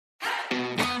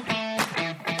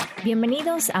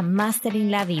Bienvenidos a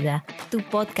Mastering la Vida, tu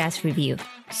podcast review.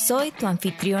 Soy tu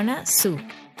anfitriona, Su.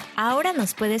 Ahora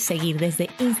nos puedes seguir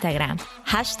desde Instagram,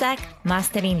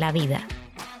 #Mastering la Vida.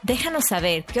 Déjanos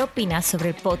saber qué opinas sobre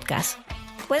el podcast.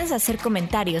 Puedes hacer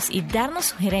comentarios y darnos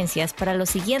sugerencias para los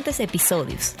siguientes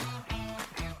episodios.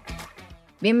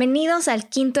 Bienvenidos al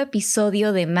 5º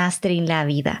episodio de Mastering la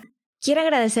Vida. Quiero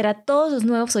agradecer a todos los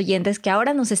nuevos oyentes que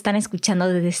ahora nos están escuchando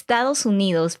desde Estados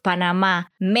Unidos,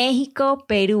 Panamá, México,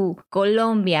 Perú,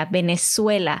 Colombia,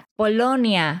 Venezuela,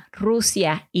 Polonia,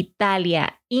 Rusia,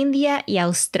 Italia, India y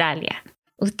Australia.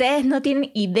 Ustedes no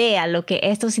tienen idea lo que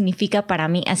esto significa para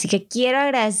mí, así que quiero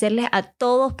agradecerles a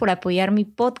todos por apoyar mi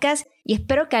podcast y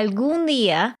espero que algún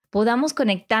día podamos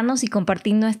conectarnos y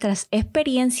compartir nuestras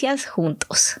experiencias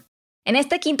juntos. En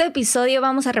este 5º episodio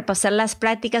vamos a repasar las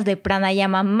prácticas de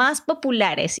pranayama más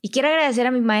populares y quiero agradecer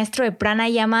a mi maestro de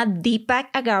pranayama Deepak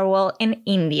Agarwal en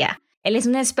India. Él es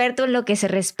un experto en lo que se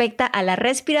respecta a la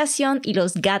respiración y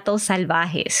los gatos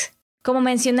salvajes. Como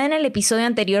mencioné en el episodio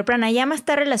anterior, pranayama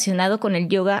está relacionado con el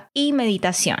yoga y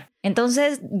meditación.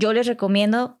 Entonces yo les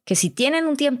recomiendo que si tienen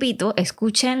un tiempito,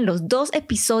 escuchen los 2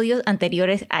 episodios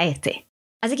anteriores a este.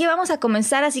 Así que vamos a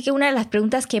comenzar, así que una de las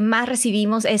preguntas que más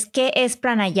recibimos es ¿qué es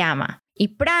pranayama? Y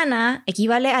prana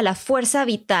equivale a la fuerza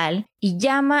vital y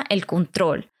yama el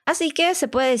control. Así que se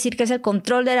puede decir que es el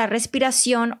control de la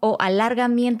respiración o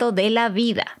alargamiento de la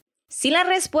vida. Si la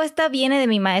respuesta viene de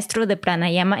mi maestro de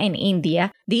pranayama en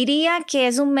India, diría que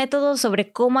es un método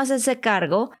sobre cómo hacerse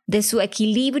cargo de su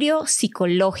equilibrio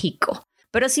psicológico.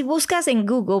 Pero si buscas en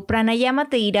Google, pranayama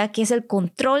te dirá que es el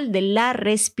control de la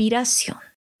respiración.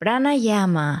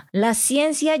 Pranayama, la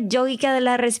ciencia yógica de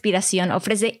la respiración,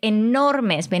 ofrece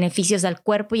enormes beneficios al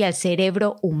cuerpo y al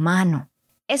cerebro humano.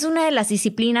 Es una de las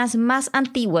disciplinas más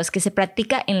antiguas que se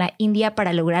practica en la India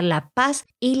para lograr la paz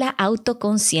y la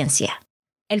autoconciencia.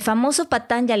 El famoso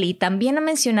Patanjali también ha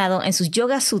mencionado en sus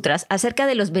Yoga Sutras acerca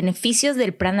de los beneficios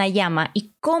del pranayama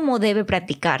y cómo debe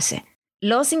practicarse.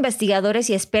 Los investigadores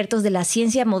y expertos de la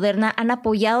ciencia moderna han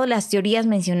apoyado las teorías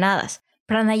mencionadas.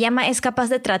 Pranayama es capaz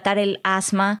de tratar el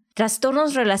asma,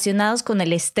 trastornos relacionados con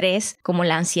el estrés, como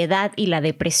la ansiedad y la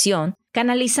depresión,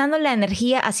 canalizando la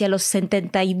energía hacia los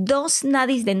 72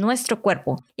 nadis de nuestro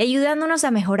cuerpo y ayudándonos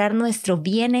a mejorar nuestro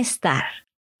bienestar.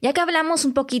 Ya que hablamos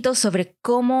un poquito sobre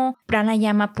cómo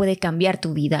pranayama puede cambiar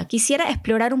tu vida, quisiera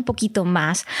explorar un poquito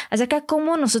más acerca de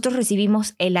cómo nosotros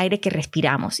recibimos el aire que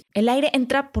respiramos. El aire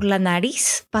entra por la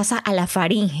nariz, pasa a la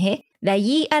faringe, de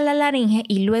allí a la laringe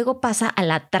y luego pasa a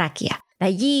la tráquea. De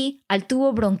allí al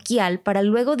tubo bronquial para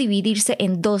luego dividirse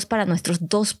en 2 para nuestros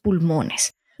 2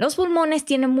 pulmones. Los pulmones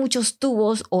tienen muchos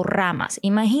tubos o ramas.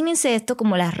 Imagínense esto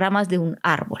como las ramas de un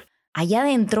árbol. Allá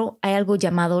adentro hay algo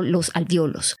llamado los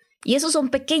alvéolos. Y esos son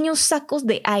pequeños sacos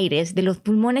de aires de los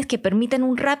pulmones que permiten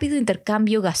un rápido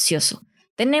intercambio gaseoso.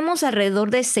 Tenemos alrededor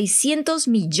de 600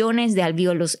 millones de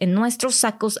alvéolos en nuestros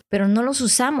sacos, pero no los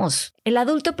usamos. El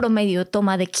adulto promedio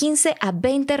toma de 15 a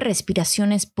 20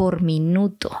 respiraciones por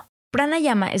minuto.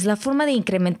 Pranayama es la forma de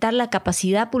incrementar la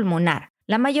capacidad pulmonar.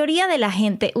 La mayoría de la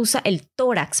gente usa el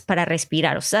tórax para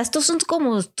respirar. O sea, estos son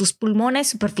como tus pulmones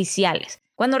superficiales.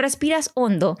 Cuando respiras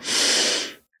hondo,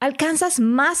 alcanzas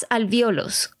más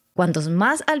alvéolos. Cuantos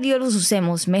más alvéolos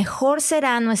usemos, mejor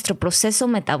será nuestro proceso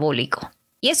metabólico.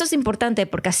 Y esto es importante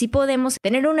porque así podemos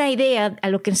tener una idea a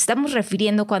lo que nos estamos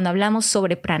refiriendo cuando hablamos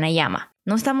sobre pranayama.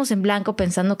 No estamos en blanco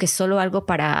pensando que es solo algo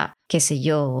para,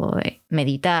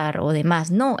 meditar o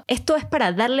demás. No, esto es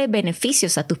para darle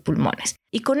beneficios a tus pulmones.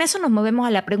 Y con eso nos movemos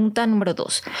a la pregunta número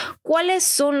 2. ¿Cuáles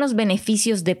son los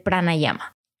beneficios de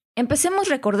pranayama? Empecemos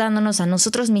recordándonos a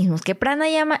nosotros mismos que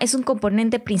pranayama es un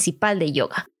componente principal de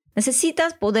yoga.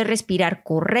 Necesitas poder respirar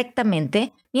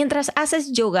correctamente mientras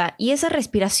haces yoga y esa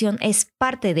respiración es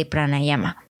parte de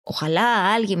pranayama.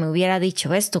 Ojalá alguien me hubiera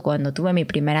dicho esto cuando tuve mi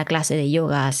primera clase de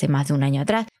yoga hace más de un año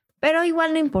atrás, pero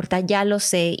igual no importa, ya lo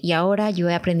sé y ahora yo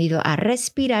he aprendido a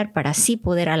respirar para así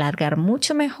poder alargar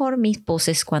mucho mejor mis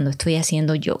poses cuando estoy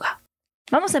haciendo yoga.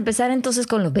 Vamos a empezar entonces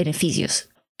con los beneficios.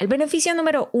 El beneficio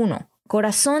número 1,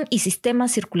 corazón y sistema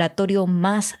circulatorio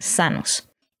más sanos.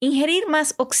 Ingerir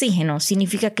más oxígeno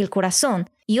significa que el corazón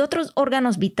y otros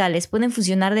órganos vitales pueden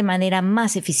funcionar de manera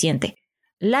más eficiente.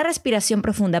 La respiración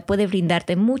profunda puede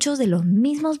brindarte muchos de los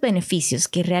mismos beneficios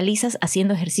que realizas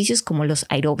haciendo ejercicios como los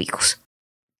aeróbicos.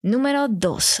 Número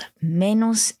 2.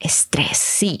 Menos estrés.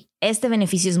 Sí, este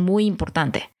beneficio es muy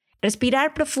importante.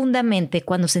 Respirar profundamente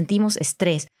cuando sentimos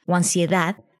estrés o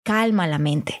ansiedad calma la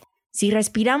mente. Si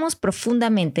respiramos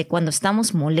profundamente cuando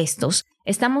estamos molestos,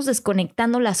 estamos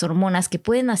desconectando las hormonas que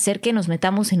pueden hacer que nos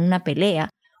metamos en una pelea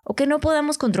o que no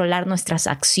podamos controlar nuestras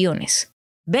acciones.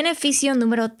 Beneficio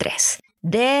número 3.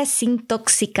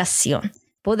 Desintoxicación.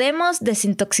 Podemos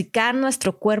desintoxicar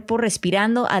nuestro cuerpo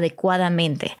respirando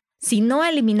adecuadamente. Si no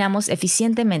eliminamos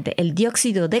eficientemente el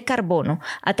dióxido de carbono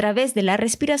a través de la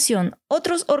respiración,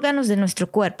 otros órganos de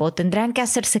nuestro cuerpo tendrán que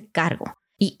hacerse cargo.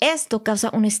 Y esto causa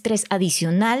un estrés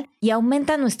adicional y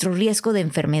aumenta nuestro riesgo de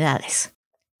enfermedades.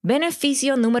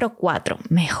 Beneficio número 4.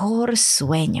 Mejor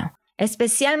sueño.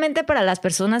 Especialmente para las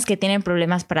personas que tienen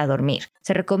problemas para dormir.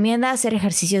 Se recomienda hacer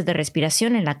ejercicios de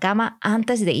respiración en la cama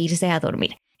antes de irse a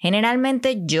dormir.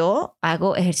 Generalmente yo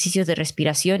hago ejercicios de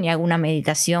respiración y hago una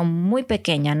meditación muy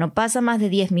pequeña. No pasa más de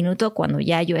 10 minutos cuando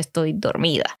ya yo estoy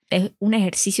dormida. Es un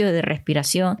ejercicio de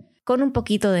respiración con un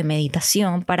poquito de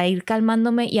meditación para ir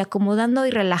calmándome y acomodando y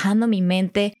relajando mi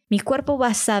mente. Mi cuerpo va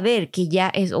a saber que ya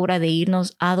es hora de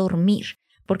irnos a dormir.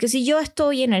 Porque si yo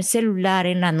estoy en el celular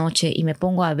en la noche y me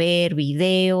pongo a ver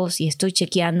videos y estoy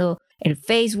chequeando el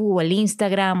Facebook o el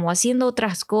Instagram o haciendo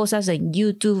otras cosas en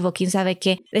YouTube o quién sabe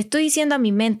qué, le estoy diciendo a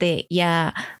mi mente y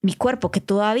a mi cuerpo que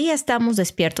todavía estamos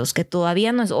despiertos, que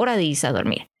todavía no es hora de irse a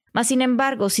dormir. Mas, sin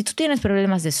embargo, si tú tienes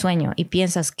problemas de sueño y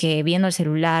piensas que viendo el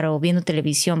celular o viendo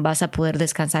televisión vas a poder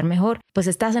descansar mejor, pues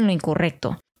estás en lo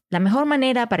incorrecto. La mejor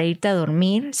manera para irte a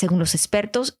dormir, según los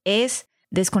expertos, es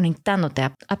desconectándote,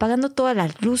 apagando todas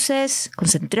las luces,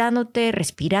 concentrándote,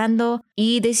 respirando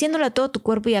y diciéndole a todo tu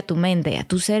cuerpo y a tu mente, a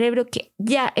tu cerebro que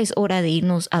ya es hora de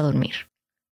irnos a dormir.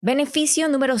 Beneficio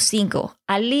número 5.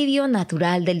 Alivio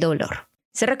natural del dolor.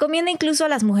 Se recomienda incluso a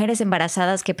las mujeres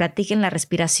embarazadas que practiquen la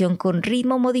respiración con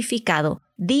ritmo modificado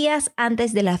días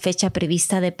antes de la fecha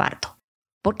prevista de parto,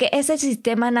 porque es el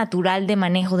sistema natural de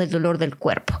manejo del dolor del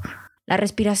cuerpo. La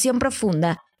respiración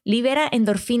profunda libera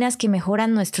endorfinas que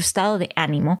mejoran nuestro estado de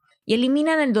ánimo y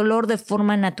eliminan el dolor de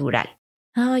forma natural.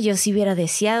 Yo sí hubiera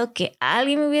deseado que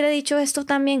alguien me hubiera dicho esto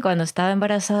también cuando estaba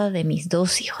embarazada de mis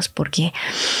 2 hijos, porque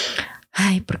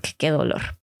qué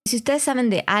dolor. Si ustedes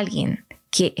saben de alguien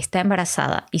que está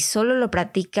embarazada y solo lo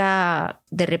practica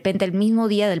de repente el mismo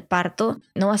día del parto,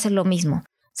 no va a ser lo mismo.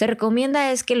 Se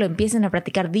recomienda es que lo empiecen a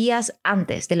practicar días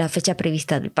antes de la fecha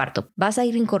prevista del parto. Vas a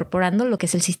ir incorporando lo que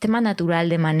es el sistema natural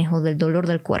de manejo del dolor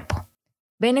del cuerpo.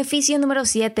 Beneficio número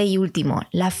 7 y último,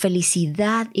 la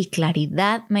felicidad y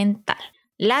claridad mental.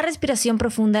 La respiración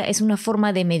profunda es una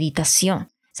forma de meditación.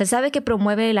 Se sabe que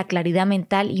promueve la claridad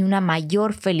mental y una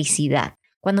mayor felicidad.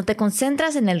 Cuando te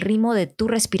concentras en el ritmo de tu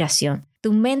respiración,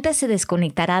 tu mente se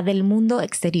desconectará del mundo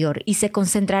exterior y se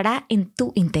concentrará en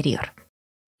tu interior.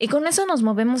 Y con eso nos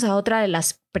movemos a otra de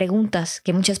las preguntas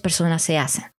que muchas personas se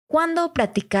hacen. ¿Cuándo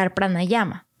practicar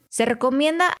pranayama? Se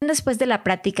recomienda después de la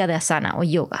práctica de asana o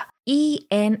yoga y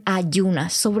en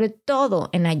ayunas, sobre todo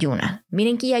en ayunas.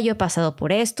 Miren que ya yo he pasado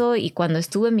por esto y cuando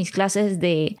estuve en mis clases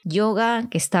de yoga,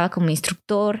 que estaba con mi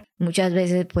instructor, muchas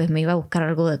veces pues me iba a buscar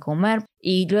algo de comer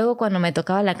y luego cuando me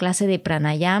tocaba la clase de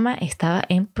pranayama estaba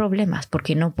en problemas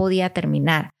porque no podía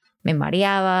terminar. Me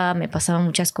mareaba, me pasaban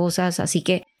muchas cosas, así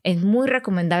que es muy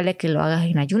recomendable que lo hagas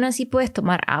en ayunas. Sí puedes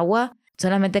tomar agua,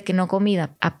 solamente que no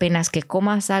comida. Apenas que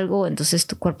comas algo, entonces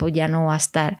tu cuerpo ya no va a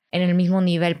estar en el mismo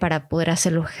nivel para poder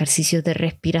hacer los ejercicios de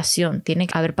respiración. Tiene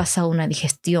que haber pasado una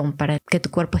digestión para que tu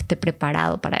cuerpo esté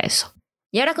preparado para eso.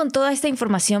 Y ahora con toda esta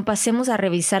información pasemos a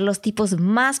revisar los tipos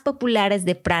más populares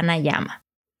de pranayama.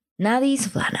 Nadi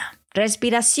Sudhana,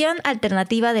 respiración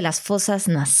alternativa de las fosas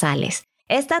nasales.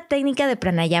 Esta técnica de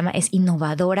pranayama es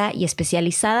innovadora y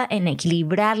especializada en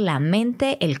equilibrar la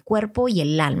mente, el cuerpo y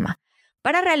el alma.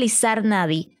 Para realizar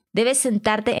Nadi, debes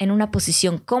sentarte en una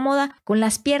posición cómoda con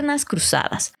las piernas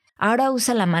cruzadas. Ahora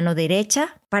usa la mano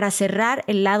derecha para cerrar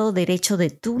el lado derecho de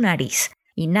tu nariz.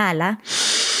 Inhala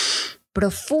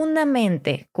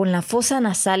profundamente con la fosa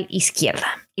nasal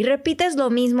izquierda y repites lo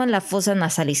mismo en la fosa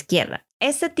nasal izquierda.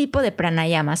 Este tipo de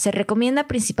pranayama se recomienda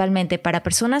principalmente para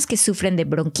personas que sufren de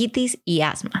bronquitis y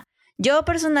asma. Yo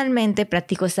personalmente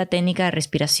practico esta técnica de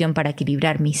respiración para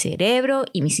equilibrar mi cerebro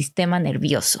y mi sistema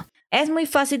nervioso. Es muy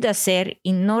fácil de hacer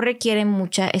y no requiere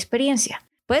mucha experiencia.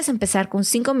 Puedes empezar con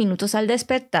 5 minutos al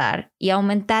despertar y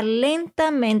aumentar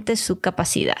lentamente su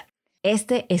capacidad.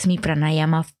 Este es mi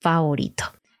pranayama favorito.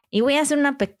 Y voy a hacer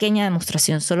una pequeña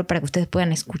demostración solo para que ustedes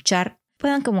puedan escuchar,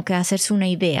 puedan como que hacerse una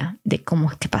idea de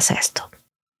cómo es que pasa esto.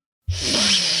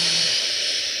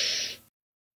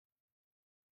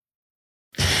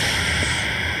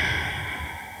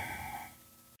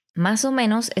 Más o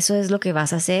menos eso es lo que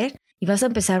vas a hacer y vas a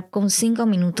empezar con 5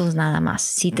 minutos nada más.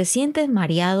 Si te sientes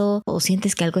mareado o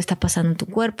sientes que algo está pasando en tu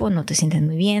cuerpo, no te sientes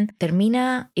muy bien,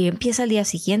 termina y empieza al día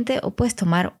siguiente o puedes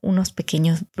tomar unos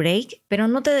pequeños breaks, pero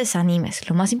no te desanimes.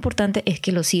 Lo más importante es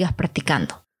que lo sigas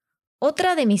practicando.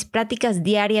 Otra de mis prácticas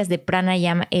diarias de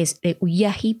pranayama es el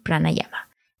Ujjayi Pranayama.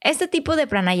 Este tipo de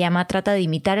pranayama trata de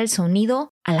imitar el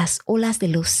sonido a las olas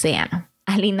del océano,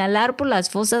 al inhalar por las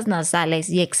fosas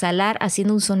nasales y exhalar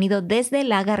haciendo un sonido desde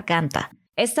la garganta.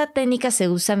 Esta técnica se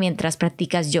usa mientras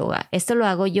practicas yoga. Esto lo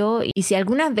hago yo y si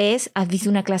alguna vez has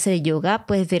visto una clase de yoga,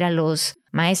 puedes ver a los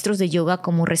maestros de yoga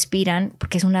cómo respiran,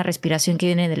 porque es una respiración que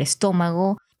viene del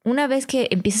estómago. Una vez que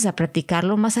empieces a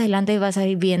practicarlo, más adelante vas a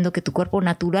ir viendo que tu cuerpo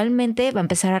naturalmente va a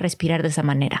empezar a respirar de esa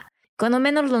manera. Cuando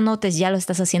menos lo notes, ya lo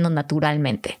estás haciendo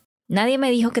naturalmente. Nadie me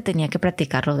dijo que tenía que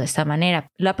practicarlo de esta manera.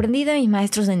 Lo aprendí de mis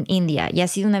maestros en India y ha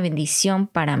sido una bendición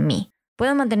para mí.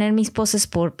 Puedo mantener mis poses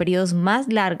por periodos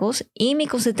más largos y mi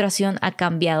concentración ha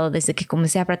cambiado desde que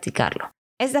comencé a practicarlo.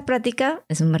 Esta práctica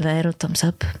es un verdadero thumbs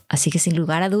up, así que sin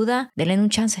lugar a duda, denle un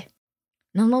chance.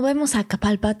 Nos movemos a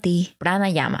Kapalbhati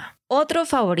Pranayama. Otro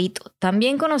favorito,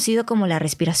 también conocido como la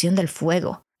respiración del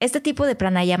fuego. Este tipo de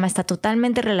pranayama está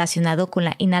totalmente relacionado con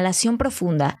la inhalación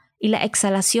profunda y la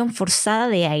exhalación forzada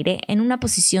de aire en una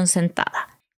posición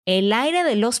sentada. El aire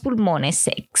de los pulmones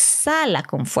se exhala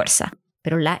con fuerza,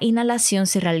 pero la inhalación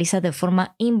se realiza de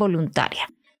forma involuntaria,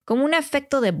 como un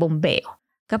efecto de bombeo.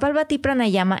 Kapalbhati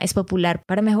Pranayama es popular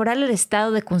para mejorar el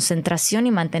estado de concentración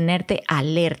y mantenerte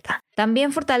alerta.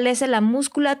 También fortalece la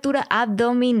musculatura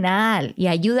abdominal y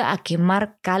ayuda a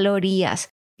quemar calorías.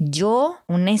 Yo,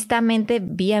 honestamente,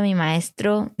 vi a mi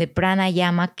maestro de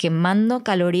pranayama quemando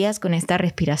calorías con esta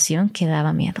respiración que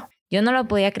daba miedo. Yo no lo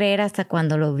podía creer hasta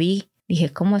cuando lo vi.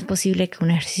 Dije, ¿cómo es posible que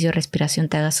un ejercicio de respiración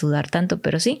te haga sudar tanto?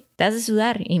 Pero sí, te hace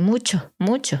sudar y mucho,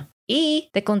 mucho. Y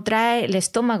te contrae el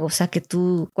estómago, o sea que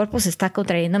tu cuerpo se está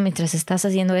contrayendo mientras estás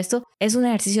haciendo esto. Es un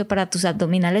ejercicio para tus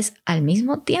abdominales al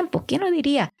mismo tiempo. ¿Quién lo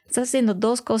diría? Estás haciendo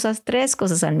 2 cosas, 3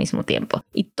 cosas al mismo tiempo.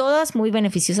 Y todas muy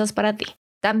beneficiosas para ti.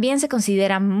 También se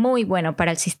considera muy bueno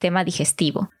para el sistema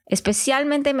digestivo,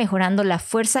 especialmente mejorando la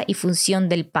fuerza y función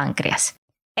del páncreas.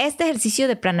 Este ejercicio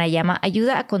de pranayama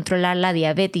ayuda a controlar la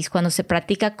diabetes cuando se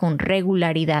practica con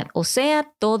regularidad, o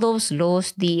sea, todos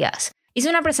los días. Hice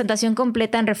una presentación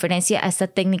completa en referencia a esta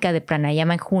técnica de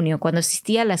pranayama en junio cuando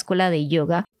asistí a la escuela de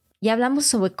yoga y hablamos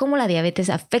sobre cómo la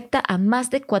diabetes afecta a más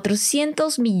de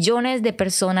 400 millones de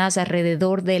personas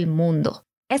alrededor del mundo.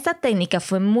 Esta técnica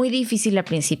fue muy difícil al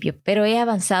principio, pero he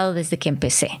avanzado desde que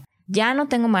empecé. Ya no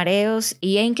tengo mareos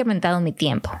y he incrementado mi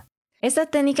tiempo. Esta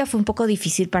técnica fue un poco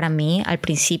difícil para mí al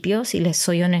principio, si les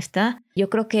soy honesta. Yo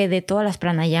creo que de todas las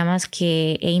pranayamas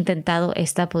que he intentado,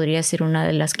 esta podría ser una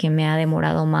de las que me ha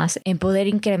demorado más en poder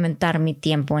incrementar mi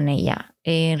tiempo en ella.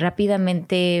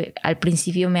 Rápidamente al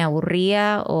principio me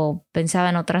aburría o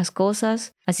pensaba en otras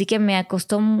cosas, así que me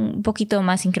costó un poquito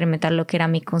más incrementar lo que era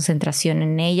mi concentración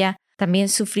en ella. También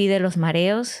sufrí de los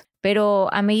mareos,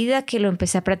 pero a medida que lo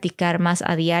empecé a practicar más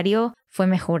a diario, fue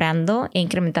mejorando e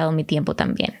incrementado mi tiempo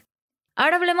también.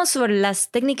 Ahora hablemos sobre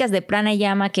las técnicas de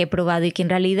pranayama que he probado y que en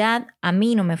realidad a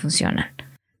mí no me funcionan.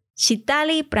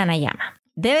 Shitali Pranayama.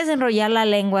 Debes enrollar la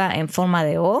lengua en forma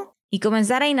de O y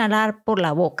comenzar a inhalar por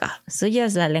la boca. Eso ya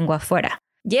es la lengua afuera.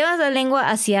 Llevas la lengua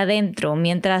hacia adentro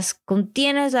mientras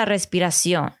contienes la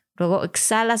respiración. Luego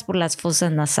exhalas por las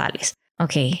fosas nasales.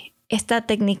 Ok, esta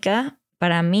técnica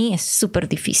para mí es súper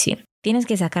difícil. Tienes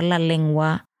que sacar la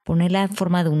lengua, ponerla en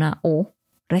forma de una O,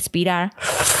 respirar,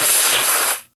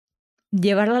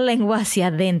 llevar la lengua hacia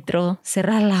adentro,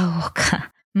 cerrar la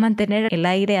boca, mantener el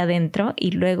aire adentro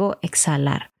y luego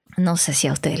exhalar. No sé si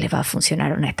a ustedes les va a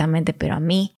funcionar honestamente, pero a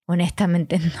mí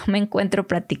honestamente no me encuentro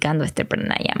practicando este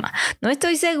pranayama. No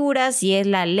estoy segura si es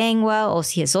la lengua o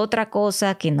si es otra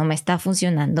cosa que no me está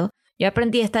funcionando. Yo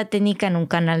aprendí esta técnica en un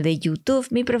canal de YouTube.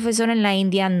 Mi profesor en la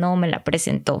India no me la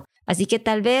presentó. Así que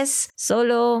tal vez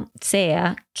solo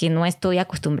sea que no estoy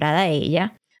acostumbrada a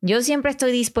ella. Yo siempre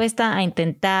estoy dispuesta a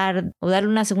intentar o darle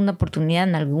una segunda oportunidad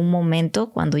en algún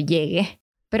momento cuando llegue.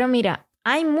 Pero mira,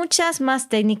 hay muchas más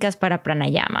técnicas para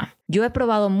pranayama. Yo he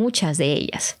probado muchas de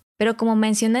ellas. Pero como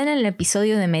mencioné en el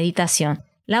episodio de meditación,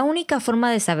 la única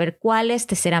forma de saber cuáles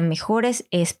te serán mejores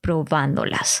es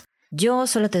probándolas. Yo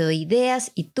solo te doy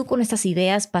ideas y tú con estas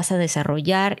ideas vas a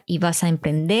desarrollar y vas a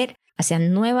emprender hacia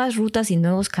nuevas rutas y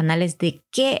nuevos canales de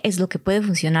qué es lo que puede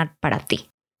funcionar para ti.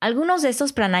 Algunos de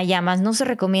estos pranayamas no se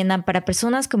recomiendan para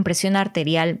personas con presión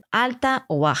arterial alta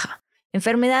o baja,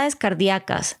 enfermedades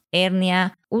cardíacas,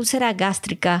 hernia, úlcera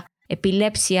gástrica,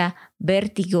 epilepsia,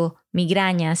 vértigo,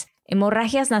 migrañas,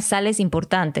 hemorragias nasales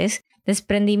importantes,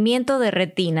 desprendimiento de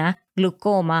retina,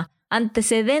 glaucoma,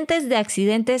 antecedentes de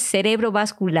accidentes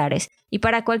cerebrovasculares y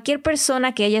para cualquier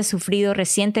persona que haya sufrido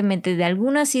recientemente de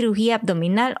alguna cirugía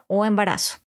abdominal o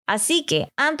embarazo. Así que,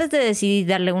 antes de decidir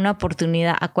darle una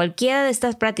oportunidad a cualquiera de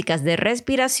estas prácticas de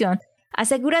respiración,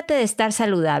 asegúrate de estar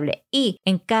saludable y,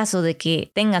 en caso de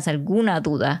que tengas alguna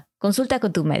duda, consulta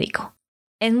con tu médico.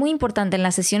 Es muy importante en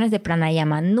las sesiones de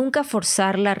pranayama nunca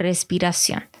forzar la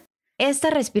respiración. Esta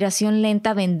respiración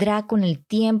lenta vendrá con el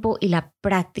tiempo y la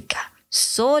práctica,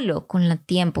 solo con el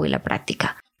tiempo y la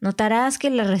práctica. Notarás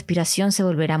que la respiración se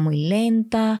volverá muy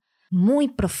lenta, muy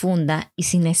profunda y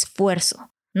sin esfuerzo.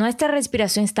 Nuestra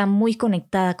respiración está muy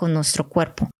conectada con nuestro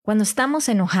cuerpo. Cuando estamos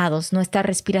enojados, nuestra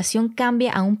respiración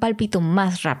cambia a un palpito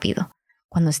más rápido.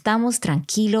 Cuando estamos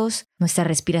tranquilos, nuestra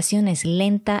respiración es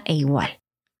lenta e igual.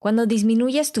 Cuando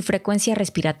disminuyes tu frecuencia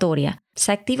respiratoria,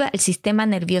 se activa el sistema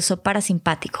nervioso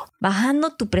parasimpático,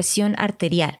 bajando tu presión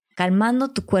arterial, calmando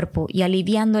tu cuerpo y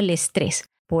aliviando el estrés.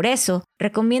 Por eso,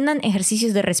 recomiendan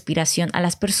ejercicios de respiración a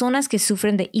las personas que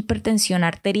sufren de hipertensión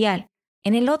arterial.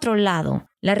 En el otro lado,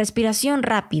 la respiración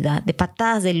rápida de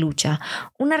patadas de lucha,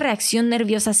 una reacción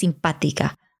nerviosa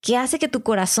simpática que hace que tu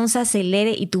corazón se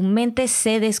acelere y tu mente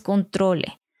se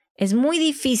descontrole. Es muy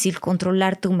difícil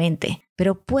controlar tu mente,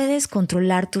 pero puedes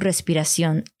controlar tu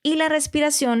respiración y la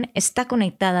respiración está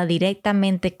conectada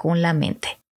directamente con la mente.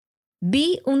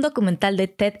 Vi un documental de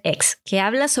TEDx que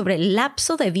habla sobre el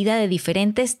lapso de vida de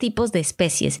diferentes tipos de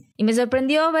especies y me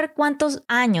sorprendió ver cuántos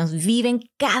años viven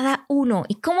cada uno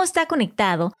y cómo está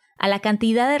conectado a la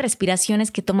cantidad de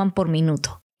respiraciones que toman por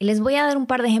minuto. Y les voy a dar un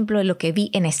par de ejemplos de lo que vi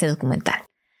en este documental.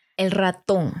 El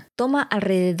ratón toma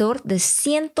alrededor de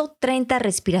 130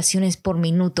 respiraciones por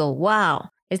minuto.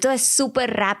 ¡Wow! Esto es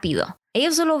súper rápido.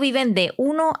 Ellos solo viven de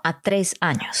 1 a 3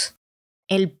 años.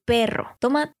 El perro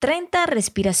toma 30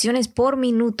 respiraciones por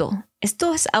minuto.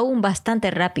 Esto es aún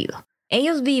bastante rápido.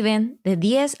 Ellos viven de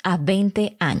 10 a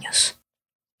 20 años.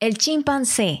 El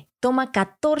chimpancé toma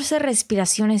 14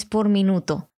 respiraciones por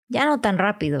minuto. Ya no tan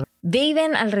rápido.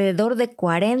 Viven alrededor de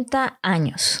 40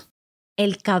 años.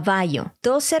 El caballo,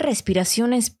 12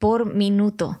 respiraciones por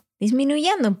minuto.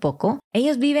 Disminuyendo un poco,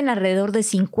 ellos viven alrededor de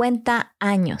 50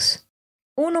 años.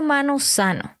 Un humano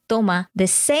sano toma de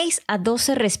 6 a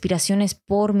 12 respiraciones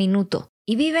por minuto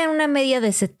y vive en una media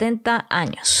de 70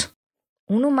 años.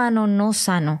 Un humano no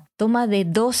sano toma de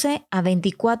 12 a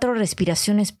 24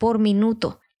 respiraciones por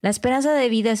minuto. La esperanza de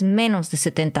vida es menos de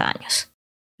 70 años.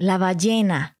 La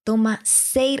ballena toma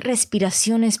 6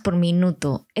 respiraciones por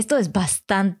minuto. Esto es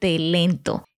bastante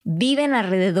lento. Viven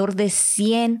alrededor de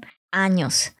 100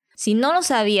 años. Si no lo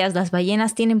sabías, las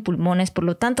ballenas tienen pulmones, por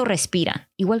lo tanto respiran,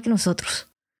 igual que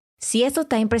nosotros. Si esto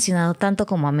te ha impresionado tanto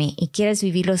como a mí y quieres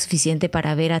vivir lo suficiente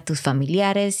para ver a tus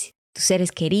familiares, tus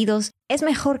seres queridos, es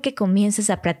mejor que comiences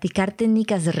a practicar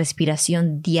técnicas de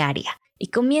respiración diaria y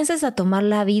comiences a tomar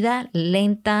la vida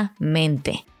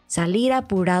lentamente. Salir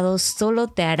apurado solo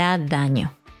te hará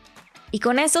daño. Y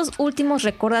con esos últimos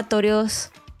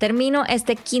recordatorios, termino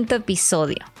este 5º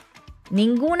episodio.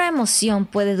 Ninguna emoción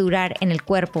puede durar en el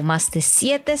cuerpo más de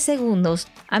 7 segundos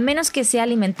a menos que sea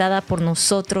alimentada por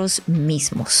nosotros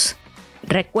mismos.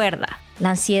 Recuerda, la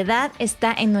ansiedad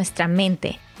está en nuestra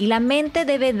mente y la mente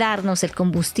debe darnos el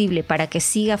combustible para que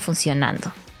siga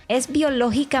funcionando. Es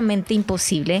biológicamente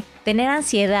imposible tener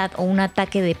ansiedad o un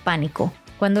ataque de pánico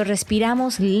cuando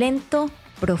respiramos lento,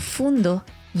 profundo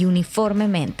y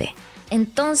uniformemente.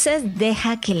 Entonces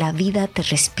deja que la vida te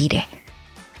respire.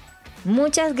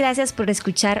 Muchas gracias por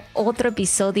escuchar otro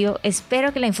episodio.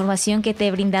 Espero que la información que te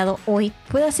he brindado hoy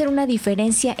pueda hacer una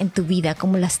diferencia en tu vida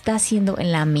como la está haciendo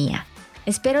en la mía.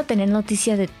 Espero tener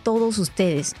noticias de todos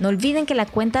ustedes. No olviden que la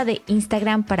cuenta de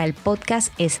Instagram para el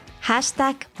podcast es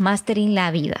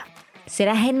 #MasteringLaVida.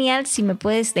 Será genial si me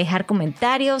puedes dejar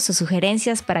comentarios o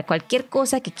sugerencias para cualquier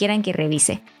cosa que quieran que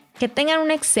revise. Que tengan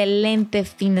un excelente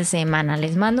fin de semana.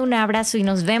 Les mando un abrazo y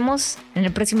nos vemos en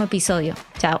el próximo episodio.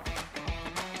 Chao.